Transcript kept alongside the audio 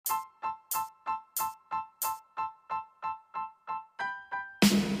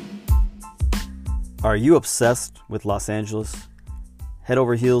Are you obsessed with Los Angeles? Head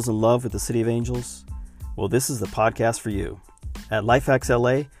over heels in love with the City of Angels? Well, this is the podcast for you. At LifeHacks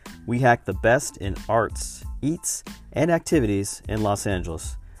LA, we hack the best in arts, eats, and activities in Los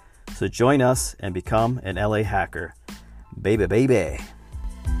Angeles. So join us and become an LA hacker. Baby, baby.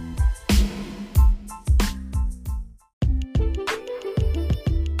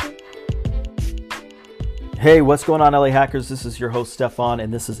 Hey, what's going on, LA Hackers? This is your host, Stefan,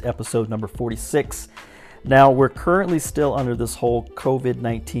 and this is episode number 46. Now, we're currently still under this whole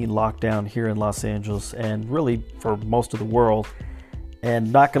COVID-19 lockdown here in Los Angeles and really for most of the world.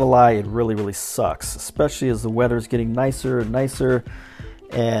 And not going to lie, it really sucks, especially as the weather's getting nicer and nicer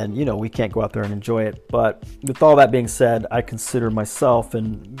and, we can't go out there and enjoy it. But with all that being said, I consider myself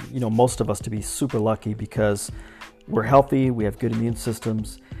and, most of us to be super lucky because we're healthy, we have good immune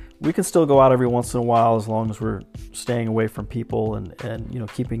systems. We can still go out every once in a while as long as we're staying away from people and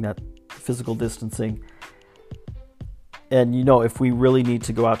keeping that physical distancing. And if we really need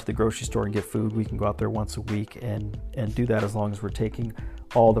to go out to the grocery store and get food, we can go out there once a week and do that as long as we're taking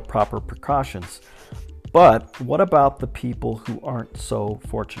all the proper precautions. But what about the people who aren't so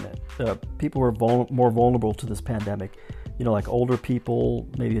fortunate? People who are more vulnerable to this pandemic, like older people,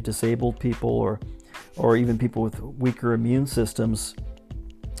 maybe disabled people, or even people with weaker immune systems.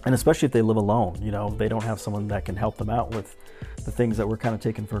 And especially if they live alone, they don't have someone that can help them out with the things that we're kind of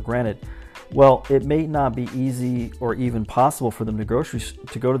taking for granted. Well, it may not be easy or even possible for them to go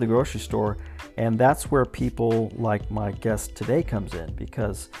to the grocery store. And that's where people like my guest today comes in,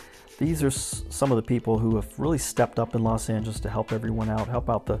 because these are some of the people who have really stepped up in Los Angeles to help everyone out, help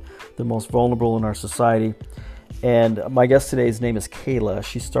out the most vulnerable in our society. And my guest today's name is Kayla.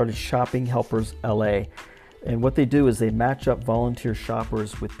 She started Shopping Helpers LA. And what they do is they match up volunteer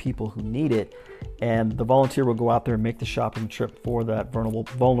shoppers with people who need it. And the volunteer will go out there and make the shopping trip for that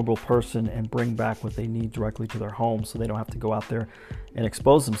vulnerable person and bring back what they need directly to their home so they don't have to go out there and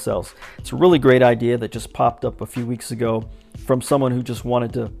expose themselves. It's a really great idea that just popped up a few weeks ago from someone who just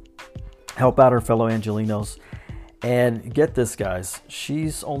wanted to help out her fellow Angelinos. And get this, guys,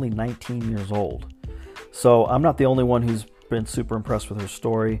 she's only 19 years old. So I'm not the only one who's been super impressed with her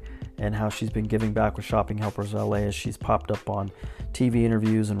story and how she's been giving back with Shopping Helpers LA as she's popped up on TV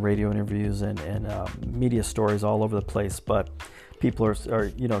interviews and radio interviews and media stories all over the place. But people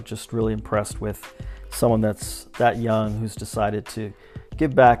are just really impressed with someone that's that young who's decided to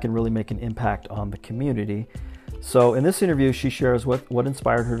give back and really make an impact on the community. So in this interview, she shares what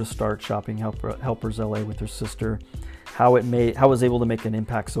inspired her to start Shopping Helpers LA with her sister, how it was able to make an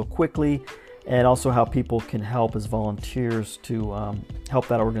impact so quickly, and also how people can help as volunteers to help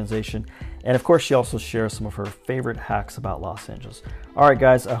that organization. And of course, she also shares some of her favorite hacks about Los Angeles. All right,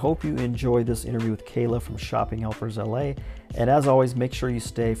 guys, I hope you enjoyed this interview with Kayla from Shopping Helpers LA. And as always, make sure you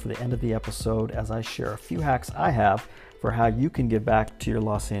stay for the end of the episode as I share a few hacks I have for how you can give back to your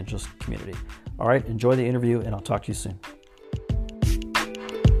Los Angeles community. All right, enjoy the interview, and I'll talk to you soon.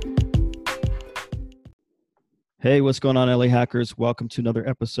 Hey, what's going on, LA Hackers? Welcome to another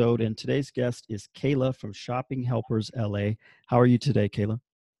episode. And today's guest is Kayla from Shopping Helpers LA. How are you today, Kayla?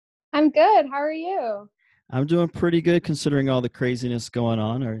 I'm good. How are you? I'm doing pretty good considering all the craziness going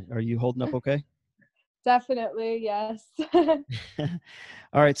on. Are you holding up okay? Definitely, yes.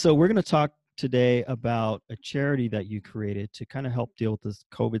 All right, so we're going to talk today about a charity that you created to kind of help deal with this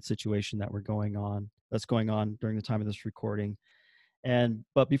COVID situation that's going on during the time of this recording.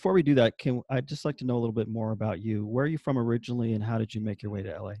 But before we do that, I'd just like to know a little bit more about you. Where are you from originally, and how did you make your way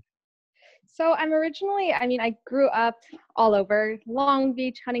to LA? So I grew up all over Long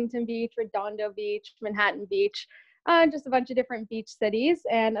Beach, Huntington Beach, Redondo Beach, Manhattan Beach, just a bunch of different beach cities.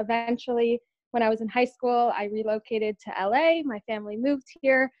 And eventually, when I was in high school, I relocated to LA. My family moved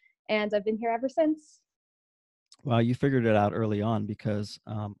here, and I've been here ever since. Well, you figured it out early on because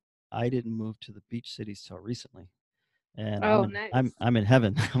I didn't move to the beach cities till recently. And Nice. I'm in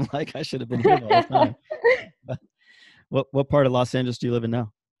heaven. I'm like, I should have been here the whole time. But what part of Los Angeles do you live in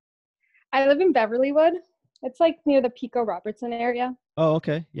now? I live in Beverlywood. It's like near the Pico Robertson area. Oh,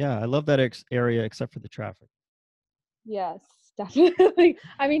 okay. Yeah, I love that area except for the traffic. Yes, definitely.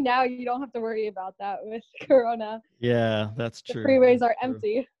 Now you don't have to worry about that with Corona. Yeah, that's true. The freeways are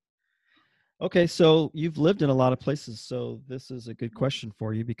empty. Okay, so you've lived in a lot of places, so this is a good question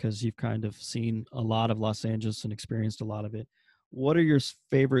for you because you've kind of seen a lot of Los Angeles and experienced a lot of it. What are your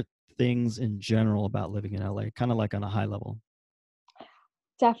favorite things in general about living in LA, kind of like on a high level?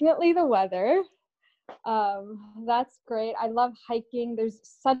 Definitely the weather. That's great. I love hiking. There's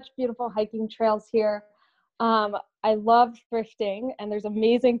such beautiful hiking trails here. I love thrifting, and there's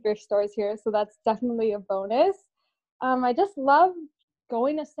amazing thrift stores here, so that's definitely a bonus. I just love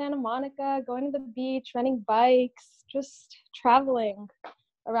going to Santa Monica, going to the beach, renting bikes, just traveling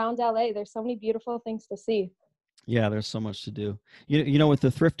around LA. There's so many beautiful things to see. Yeah, there's so much to do. You know, with the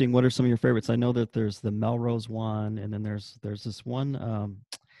thrifting, what are some of your favorites? I know that there's the Melrose one, and then there's this one.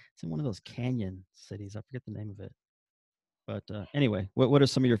 It's in one of those canyon cities. I forget the name of it. But anyway, what are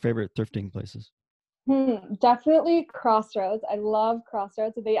some of your favorite thrifting places? Definitely Crossroads. I love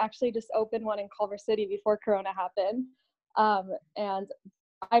Crossroads. They actually just opened one in Culver City before Corona happened. And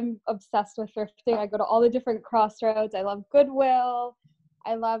I'm obsessed with thrifting. I go to all the different Crossroads. I love Goodwill.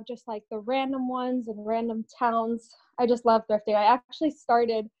 I love just like the random ones and random towns. I just love thrifting. I actually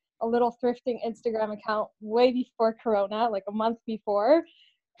started a little thrifting Instagram account way before Corona, like a month before.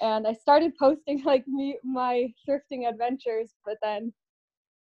 And I started posting like my thrifting adventures, but then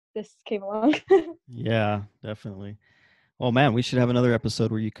this came along. Yeah, definitely. Oh man, we should have another episode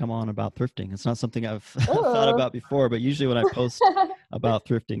where you come on about thrifting. It's not something I've thought Oh. about before, but usually when I post about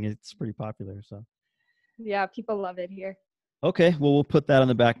thrifting, it's pretty popular. So, Yeah, people love it here. okay, well, we'll put that on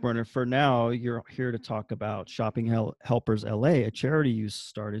the back burner for now. You're here to talk about Shopping Helpers LA, a charity you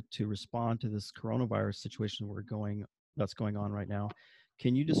started to respond to this coronavirus situation that's going on right now.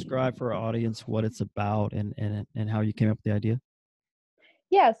 Can you describe for our audience what it's about and how you came up with the idea?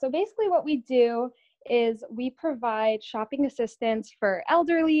 Yeah, so basically what we do is we provide shopping assistance for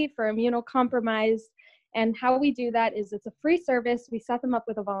elderly, for immunocompromised, and how we do that is it's a free service. We set them up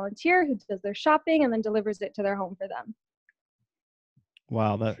with a volunteer who does their shopping and then delivers it to their home for them.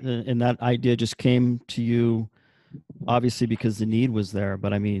 Wow, that idea just came to you obviously because the need was there,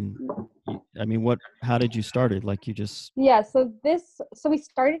 but I mean, how did you start it? Like you just, Yeah, so we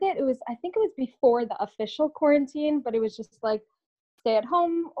started it. I think it was before the official quarantine, but it was just like stay at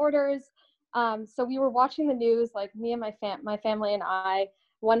home orders. So we were watching the news, like me and my family and I,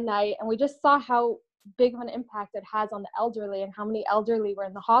 one night, and we just saw how big of an impact it has on the elderly and how many elderly were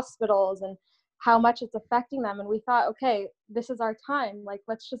in the hospitals and how much it's affecting them. And we thought, okay, this is our time. Like,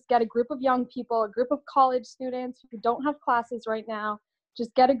 let's just get a group of young people, a group of college students who don't have classes right now,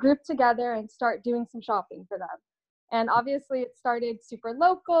 just get a group together and start doing some shopping for them. And obviously it started super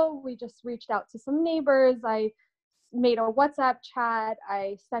local. We just reached out to some neighbors. I made a WhatsApp chat.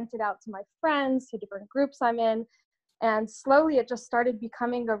 I sent it out to my friends, to different groups I'm in. And slowly it just started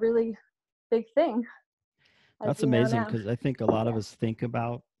becoming a really big thing, as that's we know amazing now. because I think a lot of us think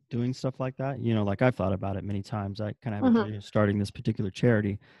about doing stuff like that. You know, like I've thought about it many times. I kind of have a Mm-hmm. dream of starting this particular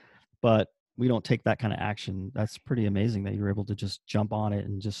charity, but we don't take that kind of action. That's pretty amazing that you're able to just jump on it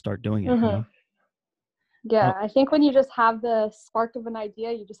and just start doing it, you Mm-hmm. know? Yeah, Oh, I think when you just have the spark of an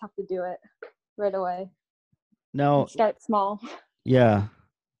idea, you just have to do it right away and now, start small. yeah.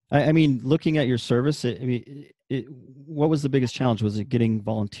 I mean, looking at your service, what was the biggest challenge? Was it getting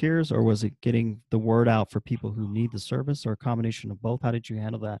volunteers or was it getting the word out for people who need the service or a combination of both? How did you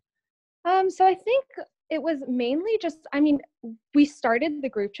handle that? So I think it was mainly just, I mean, we started the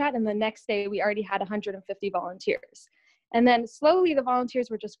group chat and the next day we already had 150 volunteers. And then slowly the volunteers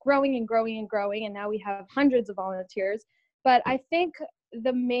were just growing and growing and growing. And now we have hundreds of volunteers. But I think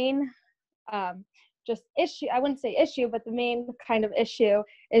the main just issue, I wouldn't say issue, but the main kind of issue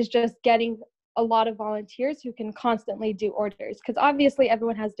is just getting a lot of volunteers who can constantly do orders. Because obviously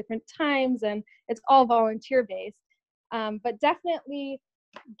everyone has different times and it's all volunteer based. But definitely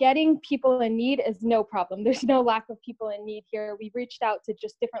getting people in need is no problem. There's no lack of people in need here. We reached out to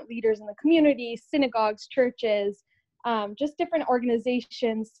just different leaders in the community, synagogues, churches, just different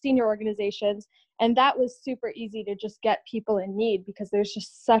organizations, senior organizations. And that was super easy to just get people in need because there's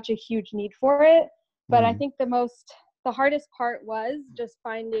just such a huge need for it. But I Mm. think the hardest part was just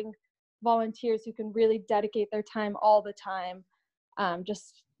finding volunteers who can really dedicate their time all the time.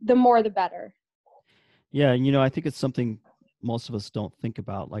 Just the more, the better. Yeah, I think it's something most of us don't think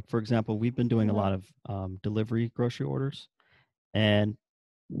about. Like, for example, we've been doing a Mm-hmm. lot of delivery grocery orders. And,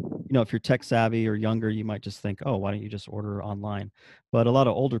 if you're tech savvy or younger, you might just think, oh, why don't you just order online? But a lot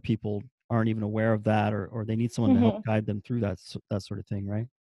of older people aren't even aware of that, or they need someone to help Mm-hmm. guide them through that sort of thing, right?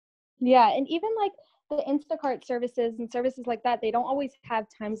 Yeah, and even like the Instacart services and services like that, they don't always have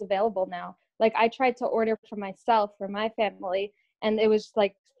times available now. Like I tried to order for myself, for my family, and it was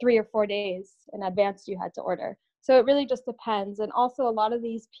like 3 or 4 days in advance you had to order. So it really just depends. And also a lot of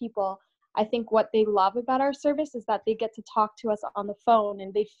these people, I think what they love about our service is that they get to talk to us on the phone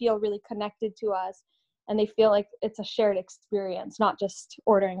and they feel really connected to us and they feel like it's a shared experience, not just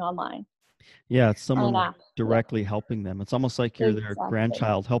ordering online Yeah, it's on someone an like app. Yeah, directly helping them. It's almost like you're their exactly.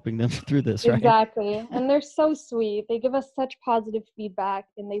 grandchild helping them through this, right? Exactly. And they're so sweet. They give us such positive feedback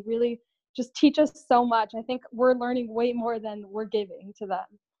and they really just teach us so much. I think we're learning way more than we're giving to them.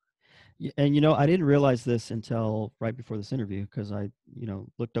 And I didn't realize this until right before this interview because I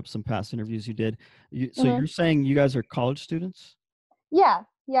looked up some past interviews you did. So Hmm. you're saying you guys are college students? Yeah,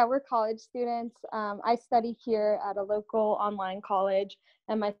 we're college students. I study here at a local online college,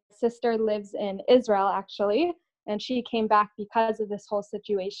 and my sister lives in Israel actually, and she came back because of this whole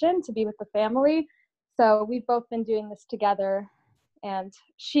situation to be with the family. So we've both been doing this together, and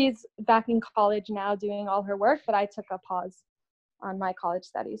she's back in college now doing all her work, but I took a pause on my college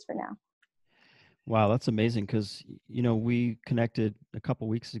studies for now. Wow, that's amazing because we connected a couple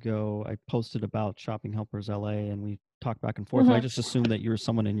weeks ago. I posted about Shopping Helpers LA and we talked back and forth. And I Hmm. just assumed that you were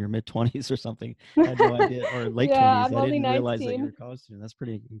someone in your mid 20s or something. I had no idea, or late Yeah, 20s. I'm I only didn't realize that you were 19. a college student. That's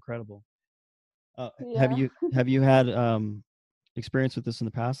pretty incredible. Have Yeah. you had experience with this in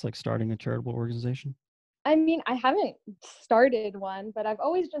the past, like starting a charitable organization? I mean, I haven't started one, but I've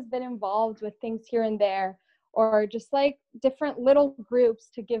always just been involved with things here and there, or just like different little groups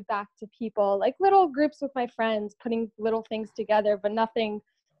to give back to people, like little groups with my friends, putting little things together, but nothing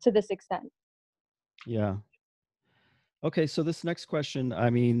to this extent. Yeah. Okay, so this next question, I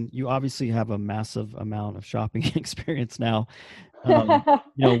mean, you obviously have a massive amount of shopping experience now.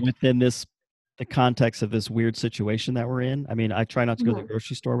 Within the context of this weird situation that we're in. I mean, I try not to go to the Mhm.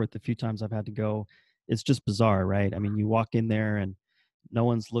 grocery store, but the few times I've had to go, it's just bizarre, right? I mean, you walk in there and no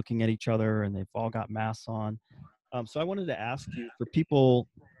one's looking at each other and they've all got masks on. So I wanted to ask you, for people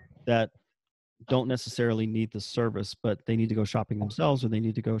that don't necessarily need the service, but they need to go shopping themselves or they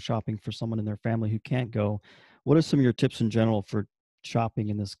need to go shopping for someone in their family who can't go, what are some of your tips in general for shopping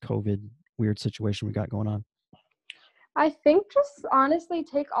in this COVID weird situation we got going on? I think just honestly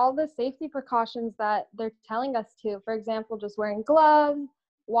take all the safety precautions that they're telling us to. For example, just wearing gloves,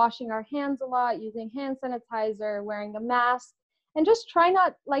 washing our hands a lot, using hand sanitizer, wearing a mask, and just try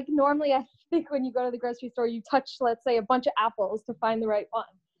not, like, normally I think when you go to the grocery store, you touch, let's say, a bunch of apples to find the right one.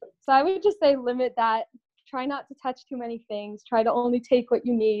 So I would just say limit that. Try not to touch too many things. Try to only take what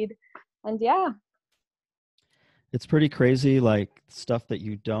you need. And yeah. It's pretty crazy, like stuff that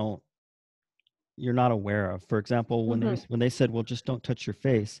you're not aware of. For example, when Hmm. they said, "Well, just don't touch your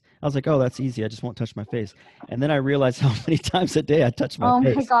face," I was like, "Oh, that's easy. I just won't touch my face." And then I realized how many times a day I touch my Oh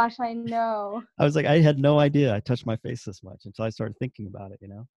my face. gosh, I know. I was like, I had no idea I touched my face this much until I started thinking about it.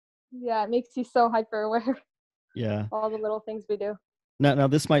 Yeah, it makes you so hyper aware. Yeah. All the little things we do. Now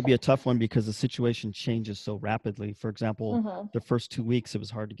this might be a tough one because the situation changes so rapidly. For example, Hmm. the first 2 weeks it was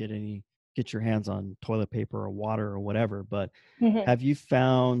hard to get your hands on toilet paper or water or whatever. But Hmm. have you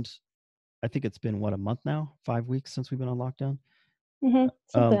found? I think it's been what, a month now, 5 weeks since we've been on lockdown. Something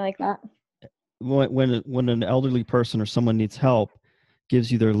Um, like that. when an elderly person or someone needs help,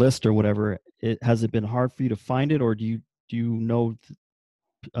 gives you their list or whatever, has it been hard for you to find it, or do you know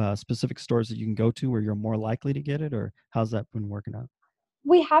specific stores that you can go to where you're more likely to get it, or how's that been working out?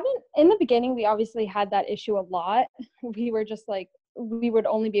 We haven't, in the beginning, we obviously had that issue a lot. We were just like, we would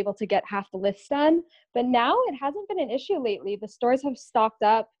only be able to get half the list done. But now it hasn't been an issue lately. The stores have stocked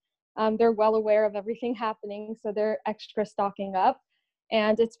up. They're well aware of everything happening, so they're extra stocking up.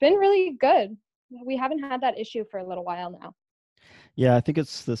 And it's been really good. We haven't had that issue for a little while now. Yeah, I think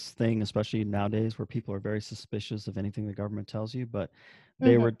it's this thing, especially nowadays, where people are very suspicious of anything the government tells you. But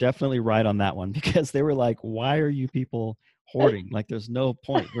they were Hmm. definitely right on that one because they were like, "Why are you people hoarding? Like, there's no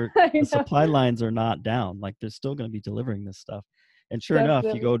point. The I know, supply lines are not down. Like, they're still going to be delivering this stuff." And sure enough,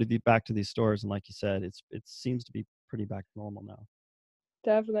 you definitely. go to back to these stores, and like you said, it seems to be pretty back to normal now.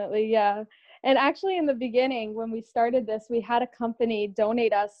 Definitely, yeah. And actually, in the beginning, when we started this, we had a company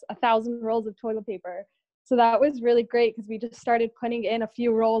donate us 1,000 rolls of toilet paper. So that was really great because we just started putting in a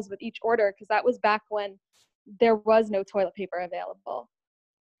few rolls with each order because that was back when there was no toilet paper available.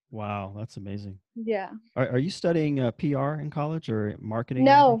 Wow, that's amazing. Yeah. Are you studying PR in college or marketing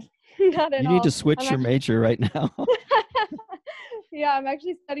or anything? No, not at You need to all. I'm switch your actually, major right now. yeah, I'm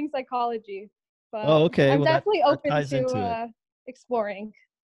actually studying psychology, Oh, but okay. I'm Well, that definitely that open ties to into it. exploring.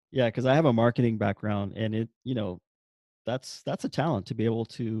 Yeah, because I have a marketing background, and that's a talent to be able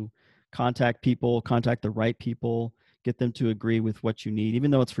to contact people, contact the right people, get them to agree with what you need. Even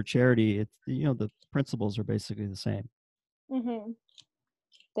though it's for charity, the principles are basically the same. Hmm.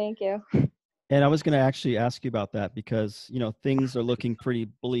 Thank you. And I was going to actually ask you about that because things are looking pretty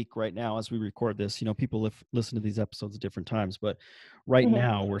bleak right now as we record this. People listen to these episodes at different times, but right Hmm.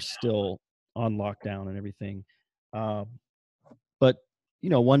 now we're still on lockdown and everything. Um, but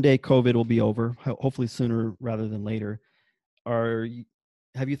one day COVID will be over, hopefully sooner rather than later. Are you,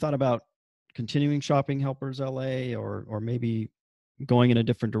 have you thought about continuing Shopping Helpers LA, or maybe going in a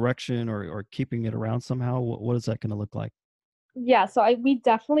different direction, or keeping it around somehow? What is that going to look like? Yeah, so we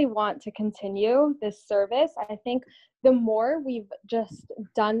definitely want to continue this service. I think the more we've just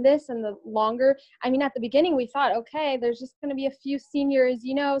done this and the longer, I mean, at the beginning we thought, okay, there's just going to be a few seniors,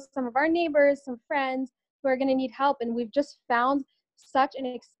 some of our neighbors, some friends who are going to need help. And we've just found such an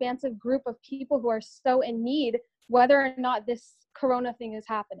expansive group of people who are so in need, whether or not this corona thing is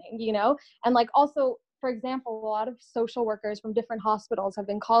happening. And like also, for example, a lot of social workers from different hospitals have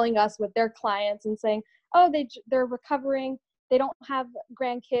been calling us with their clients and saying, oh, they're recovering, they don't have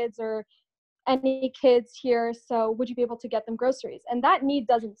grandkids or any kids here, so would you be able to get them groceries? And that need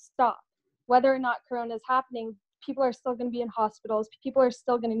doesn't stop. Whether or not corona is happening, people are still going to be in hospitals, people are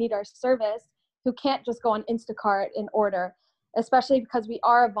still going to need our service, who can't just go on Instacart and order, especially because we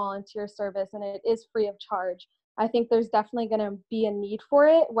are a volunteer service and it is free of charge. I think there's definitely going to be a need for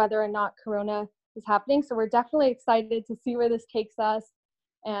it, whether or not corona is happening. So we're definitely excited to see where this takes us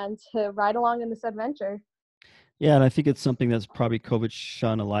and to ride along in this adventure. Yeah, and I think it's something that's probably COVID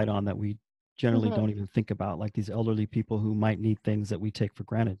shone a light on that we generally Mm-hmm. don't even think about, like these elderly people who might need things that we take for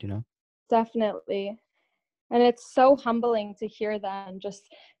granted. Definitely. And it's so humbling to hear them, just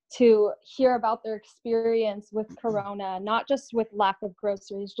to hear about their experience with corona, not just with lack of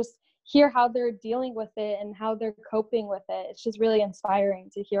groceries, just hear how they're dealing with it and how they're coping with it. It's just really inspiring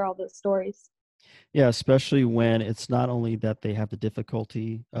to hear all those stories. Yeah, especially when it's not only that they have the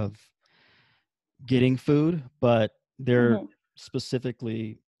difficulty of getting food, but they're Mm-hmm.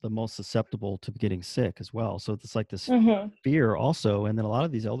 specifically the most susceptible to getting sick as well. So it's like this Mm-hmm. fear also. And then a lot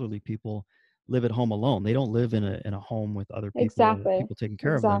of these elderly people live at home alone. They don't live in a home with other people or Exactly. people taking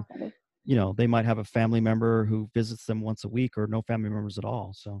care of them. Exactly. They might have a family member who visits them once a week or no family members at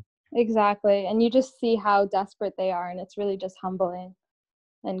all. So Exactly. And you just see how desperate they are, and it's really just humbling.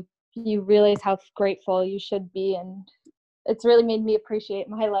 And you realize how grateful you should be. And it's really made me appreciate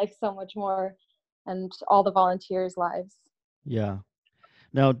my life so much more and all the volunteers' lives. yeah.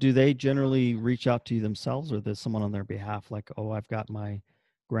 Now, do they generally reach out to you themselves, or there's someone on their behalf, like, oh, I've got my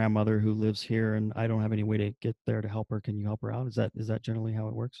grandmother who lives here and I don't have any way to get there to help her. Can you help her out? Is that generally how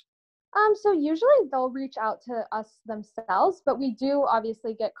it works? So usually they'll reach out to us themselves, but we do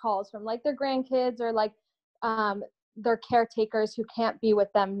obviously get calls from like their grandkids or like um, their caretakers who can't be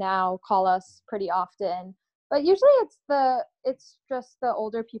with them now call us pretty often. But usually it's just the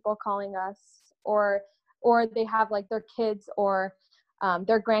older people calling us, or they have like their kids or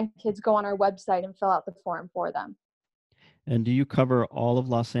their grandkids go on our website and fill out the form for them. And do you cover all of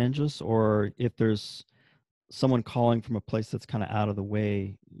Los Angeles, or if there's someone calling from a place that's kind of out of the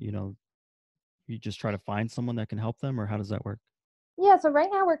way, you just try to find someone that can help them, or how does that work? Yeah, so right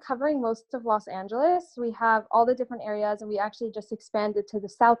now we're covering most of Los Angeles. We have all the different areas, and we actually just expanded to the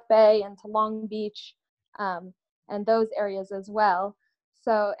South Bay and to Long Beach, um, and those areas as well.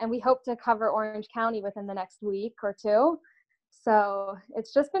 So, and we hope to cover Orange County within the next week or two. So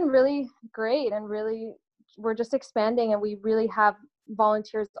it's just been really great, and really, we're just expanding, and we really have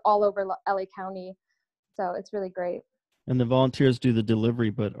volunteers all over LA County. So it's really great. And the volunteers do the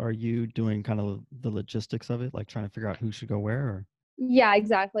delivery, but are you doing kind of the logistics of it, like trying to figure out who should go where? Or? Yeah,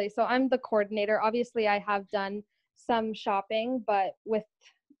 exactly. So I'm the coordinator. Obviously, I have done some shopping, but with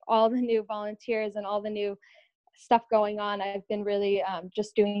all the new volunteers and all the new stuff going on, I've been really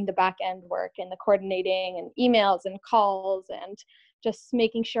just doing the back end work and the coordinating and emails and calls and just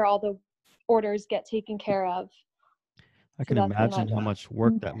making sure all the orders get taken care of. I So can that's been my imagine how much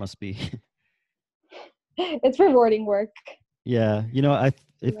work that must be. it's rewarding work. Yeah,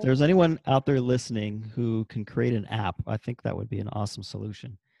 if there's anyone out there listening who can create an app, I think that would be an awesome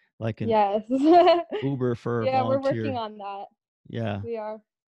solution, like an Yes. Uber for a Yeah, we're working volunteer. on that. Yeah. We are.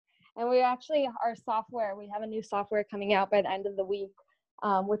 And we actually, our software, we have a new software coming out by the end of the week,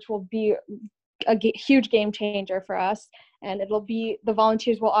 which will be a huge game changer for us. And the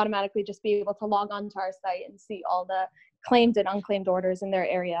volunteers will automatically just be able to log on to our site and see all the claimed and unclaimed orders in their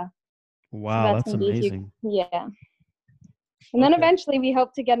area. So Wow, that's that's going to be a huge, amazing. yeah. And then Okay. eventually we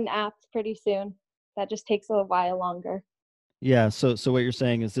hope to get an app pretty soon. That just takes a while longer. Yeah, so what you're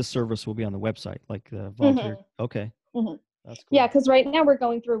saying is this service will be on the website, like the volunteer. Mm-hmm. Okay, Mm-hmm. that's Yeah, cool. because right now we're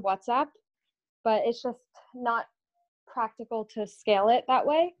going through WhatsApp, but it's just not practical to scale it that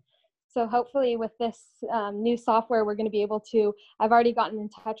way. So hopefully with this new software, we're going to be able to, I've already gotten in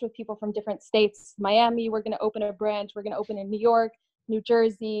touch with people from different states. Miami, we're going to open a branch. We're going to open in New York, New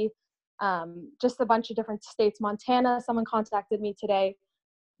Jersey, just a bunch of different states. Montana, someone contacted me today.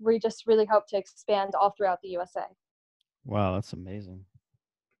 We just really hope to expand all throughout the USA. Wow, that's amazing.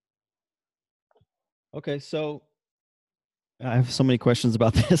 Okay, so I have so many questions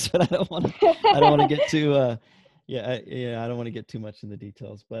about this, but I don't want to get too I don't want to get too much in the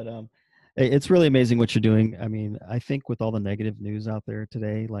details. But It's really amazing what you're doing. I mean, I think with all the negative news out there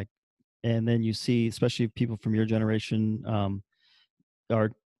today, like, and then you see, especially people from your generation,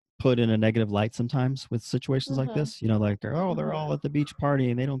 are put in a negative light sometimes with situations like Hmm. this. You know, like they're Hmm. all at the beach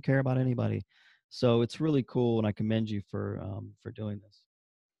party and they don't care about anybody. So it's really cool, and I commend you for doing this.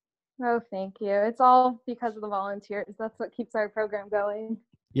 Oh, thank you. It's all because of the volunteers. That's what keeps our program going.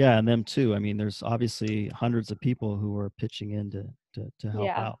 Yeah, and them too. I mean, there's obviously hundreds of people who are pitching in to help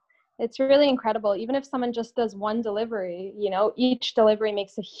Yeah. out. It's really incredible. Even if someone just does one delivery, each delivery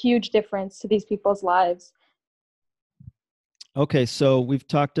makes a huge difference to these people's lives. Okay, so we've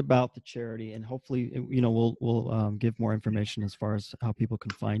talked about the charity, and hopefully, we'll give more information as far as how people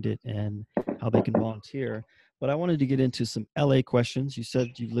can find it and how they can volunteer. But I wanted to get into some LA questions. You said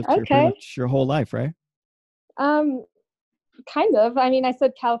you've lived here pretty Okay. much your whole life, right? Um, kind of. I mean, I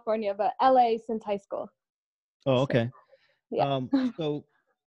said California, but LA since high school. Oh, So, okay. yeah. Um, so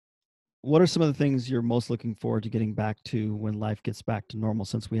what are some of the things you're most looking forward to getting back to when life gets back to normal,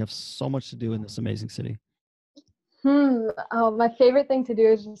 since we have so much to do in this amazing city? Oh, my favorite thing to do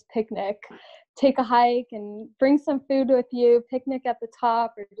is just picnic. Take a hike and bring some food with you, picnic at the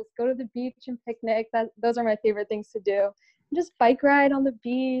top, or just go to the beach and picnic. Those are my favorite things to do. Just bike ride on the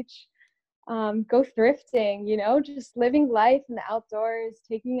beach, go thrifting, just living life in the outdoors,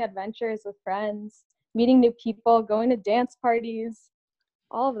 taking adventures with friends, meeting new people, going to dance parties,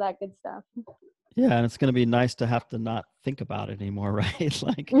 all of that good stuff. Yeah, and it's going to be nice to have to not think about it anymore, right?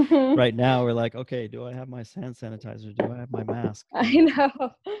 Like Hmm. right now, we're like, okay, do I have my hand sanitizer? Do I have my mask? I know.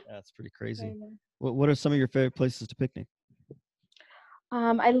 That's pretty I crazy. know. What are some of your favorite places to picnic?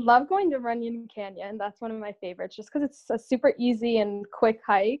 I love going to Runyon Canyon. That's one of my favorites just because it's a super easy and quick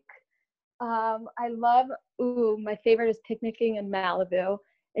hike. I love, my favorite is picnicking in Malibu.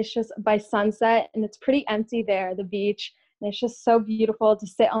 It's just by sunset and it's pretty empty there, the beach. And it's just so beautiful to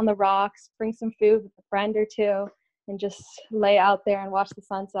sit on the rocks, bring some food with a friend or two, and just lay out there and watch the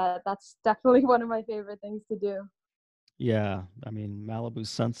sunset. That's definitely one of my favorite things to do. Yeah, I mean, Malibu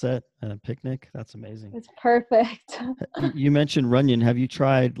sunset and a picnic. That's amazing. It's perfect. You mentioned Runyon. Have you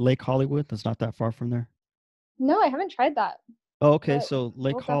tried Lake Hollywood? That's not that far from there. No, I haven't tried that, Oh, okay. but So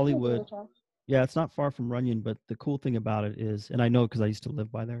Lake we'll definitely give it Hollywood, a try. yeah, it's not far from Runyon, but the cool thing about it is, and I know because I used to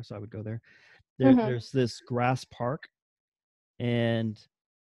live by there, so I would go there. Hmm. There's this grass park, and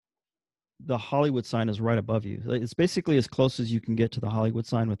the Hollywood sign is right above you. Like, it's basically as close as you can get to the Hollywood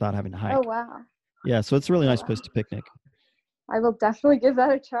sign without having to Oh, hike. wow. Yeah, so it's a really Oh, nice wow. place to picnic. I will definitely give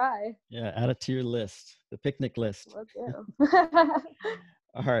that a try. Yeah, add it to your list, the picnic list. Will do.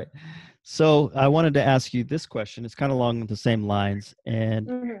 All right. So I wanted to ask you this question. It's kind of along the same lines. And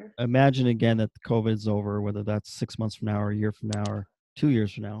Hmm. imagine again that the COVID's over, whether that's 6 months from now or a year from now or 2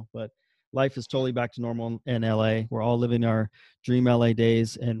 years from now. But life is totally back to normal in LA. We're all living our dream LA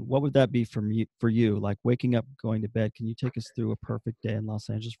days. And what would that be for you? Like waking up, going to bed. Can you take us through a perfect day in Los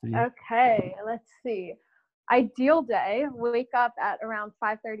Angeles for you? Okay, let's see. Ideal day, wake up at around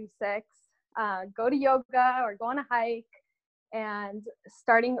 5:36, go to yoga or go on a hike, and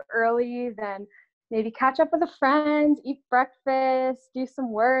starting early, then maybe catch up with a friend, eat breakfast, do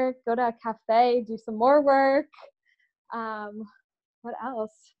some work, go to a cafe, do some more work. Um, what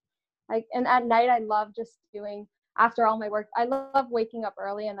else? And at night, I love just doing, after all my work, I love waking up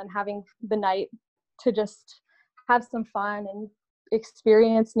early and then having the night to just have some fun and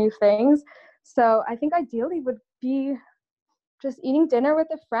experience new things. So I think ideally would be just eating dinner with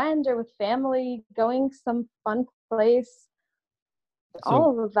a friend or with family, going some fun place, So,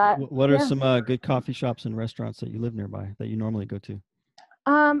 all of that. what are Yeah. some good coffee shops and restaurants that you live nearby that you normally go to?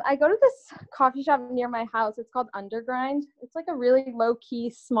 I go to this coffee shop near my house. It's called Undergrind. It's like a really low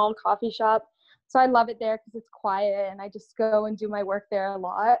key, small coffee shop. So I love it there because it's quiet and I just go and do my work there a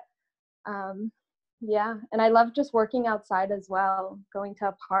lot. Um, yeah, and I love just working outside as well, going to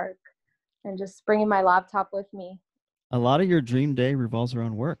a park and just bringing my laptop with me. A lot of your dream day revolves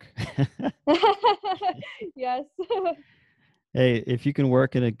around work. Yes. Hey, if you can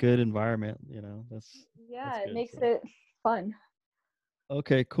work in a good environment, that's Yeah, it good. makes So, it fun.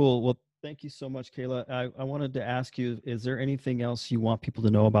 okay, cool. Well, thank you so much, Kayla. I wanted to ask you, is there anything else you want people to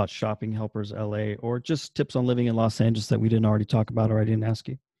know about Shopping Helpers LA or just tips on living in Los Angeles that we didn't already talk about or I didn't ask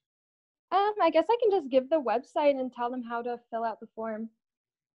you? I guess I can just give the website and tell them how to fill out the form.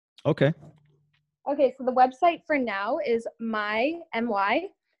 Okay. Okay, so the website for now is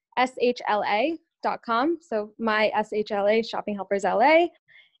mystla.com. So my SHLA, Shopping Helpers LA.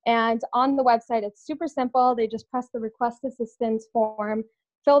 And on the website, it's super simple. They just press the request assistance form,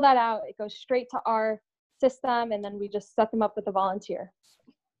 fill that out. It goes straight to our system, and then we just set them up with a volunteer.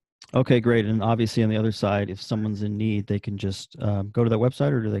 Okay, great. And obviously on the other side, if someone's in need, they can just go to that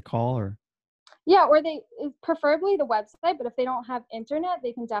website or do they call or? Yeah, or preferably the website, but if they don't have internet,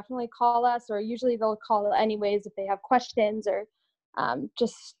 they can definitely call us, or usually they'll call anyways if they have questions, or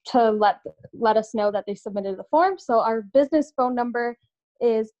just to let us know that they submitted the form. So our business phone number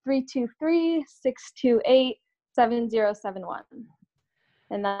is 323-628-7071.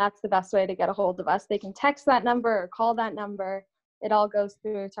 And that's the best way to get a hold of us. They can text that number or call that number. It all goes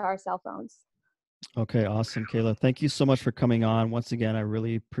through to our cell phones. Okay, awesome, Kayla. Thank you so much for coming on. Once again,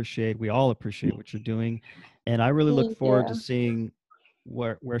 we all appreciate what you're doing. And I really look Thank forward to you. seeing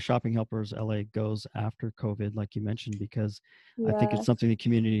where Shopping Helpers LA goes after COVID, like you mentioned, because I think it's Yes. something the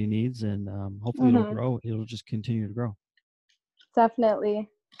community needs, and hopefully it'll grow. It'll just continue to grow. Definitely.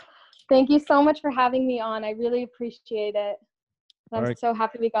 Thank you so much for having me on. I really appreciate it. I'm so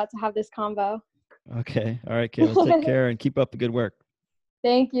happy we got to have this convo. Okay. All right, Kayla. Take care and keep up the good work.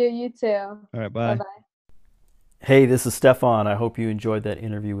 Thank you. You too. All right. Bye. Bye-bye. Hey, this is Stefan. I hope you enjoyed that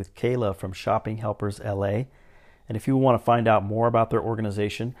interview with Kayla from Shopping Helpers LA. And if you want to find out more about their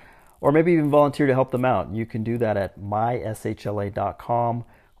organization, or maybe even volunteer to help them out, you can do that at myshla.com,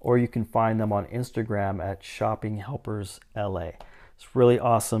 or you can find them on Instagram at Shopping Helpers LA. It's really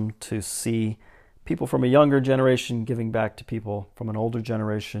awesome to see people from a younger generation giving back to people from an older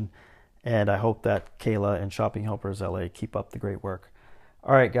generation. And I hope that Kayla and Shopping Helpers LA keep up the great work.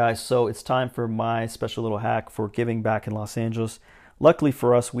 All right, guys, so it's time for my special little hack for giving back in Los Angeles. Luckily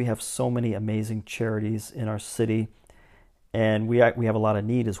for us, we have so many amazing charities in our city, and we have a lot of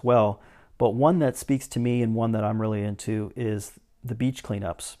need as well. But one that speaks to me and one that I'm really into is the beach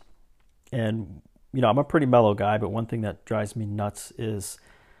cleanups. And, you know, I'm a pretty mellow guy, but one thing that drives me nuts is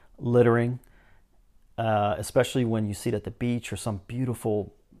littering, especially when you see it at the beach or some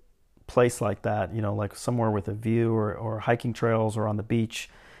beautiful place like that, you know, like somewhere with a view, or hiking trails, or on the beach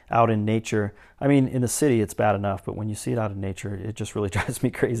out in nature. I mean, in the city it's bad enough, but when you see it out in nature, it just really drives me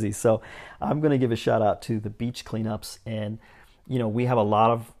crazy. So I'm going to give a shout out to the beach cleanups, and you know, we have a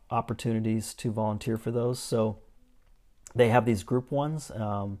lot of opportunities to volunteer for those. So they have these group ones.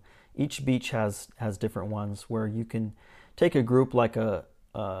 Each beach has different ones where you can take a group, like a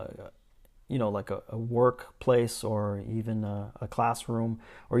workplace, or even a classroom,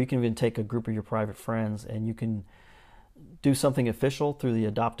 or you can even take a group of your private friends, and you can do something official through the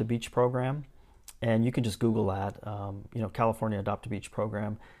Adopt a Beach program. And you can just Google that, California Adopt a Beach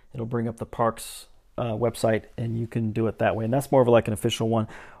program. It'll bring up the parks website, and you can do it that way. And that's more of like an official one.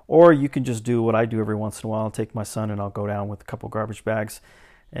 Or you can just do what I do every once in a while. I'll take my son and I'll go down with a couple garbage bags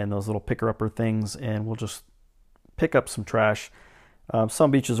and those little picker-upper things, and we'll just pick up some trash.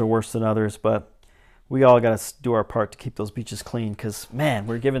 Some beaches are worse than others, but we all got to do our part to keep those beaches clean, because, man,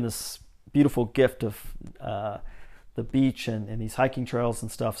 we're given this beautiful gift of the beach and these hiking trails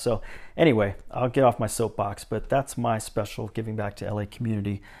and stuff. So anyway, I'll get off my soapbox, but that's my special giving back to LA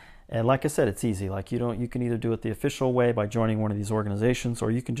community. And like I said, it's easy. Like, you can either do it the official way by joining one of these organizations,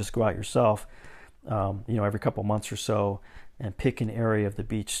 or you can just go out yourself, every couple months or so, and pick an area of the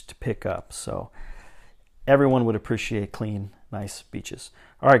beach to pick up. So everyone would appreciate clean, nice beaches.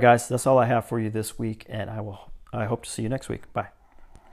 All right, guys, that's all I have for you this week, and I hope to see you next week. Bye.